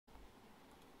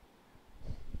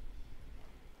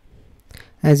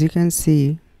As you can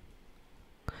see,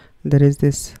 there is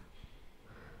this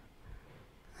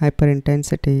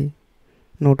hyperintensity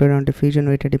noted on diffusion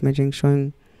weighted imaging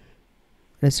showing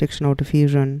restriction of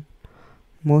diffusion,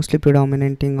 mostly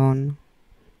predominating on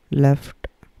left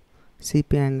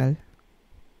CP angle,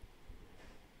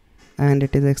 and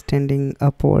it is extending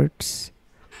upwards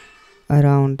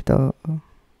around the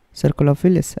circle of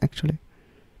Willis. Actually,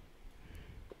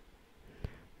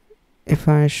 if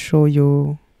I show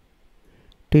you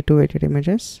T2 weighted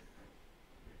images,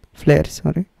 flare,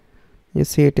 sorry, you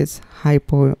see it is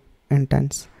hypo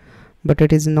intense, but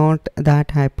it is not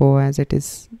that hypo as it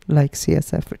is like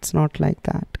CSF. It's not like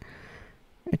that.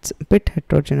 It's a bit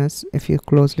heterogeneous. If you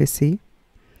closely see,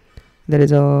 there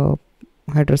is a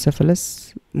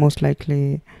hydrocephalus, most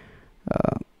likely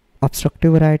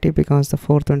obstructive variety, because the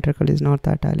fourth ventricle is not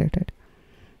that dilated.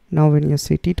 Now when you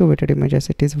see T2 weighted images,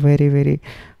 it is very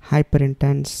hyper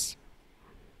intense.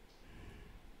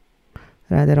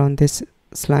 Rather, on this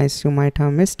slice you might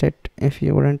have missed it if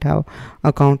you wouldn't have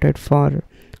accounted for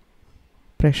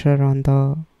pressure on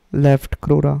the left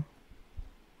crura.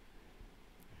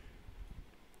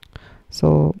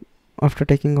 So after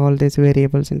taking all these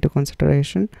variables into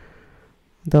consideration,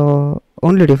 the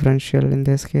only differential in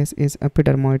this case is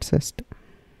epidermoid cyst.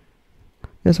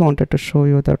 Just wanted to show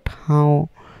you that how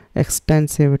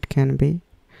extensive it can be.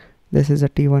 This is a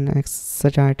T1X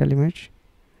sagittal image,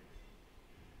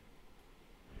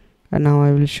 and now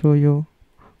I will show you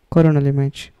coronal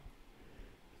image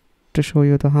to show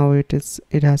you how it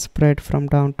has spread from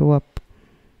down to up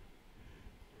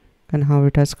and how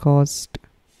it has caused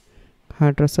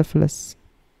hydrocephalus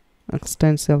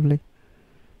extensively.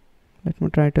 Let me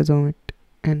try to zoom it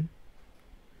in,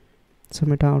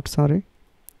 zoom it out, sorry.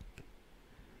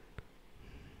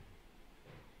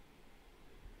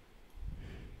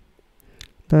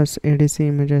 Thus ADC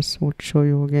images would show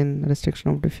you again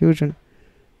restriction of diffusion,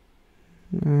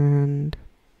 and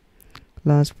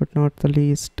last but not the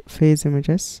least, phase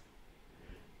images,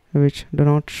 which do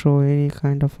not show any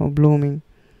kind of a blooming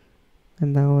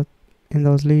in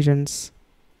those lesions.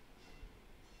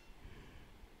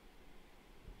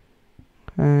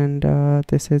 And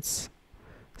this is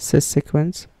cyst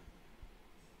sequence.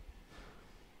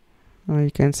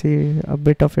 You can see a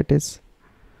bit of it is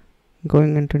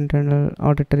going into internal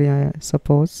auditory, I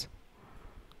suppose.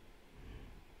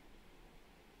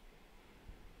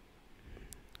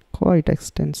 Quite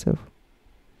extensive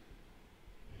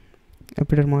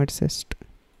epidermoid cyst.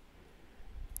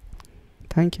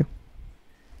 Thank you.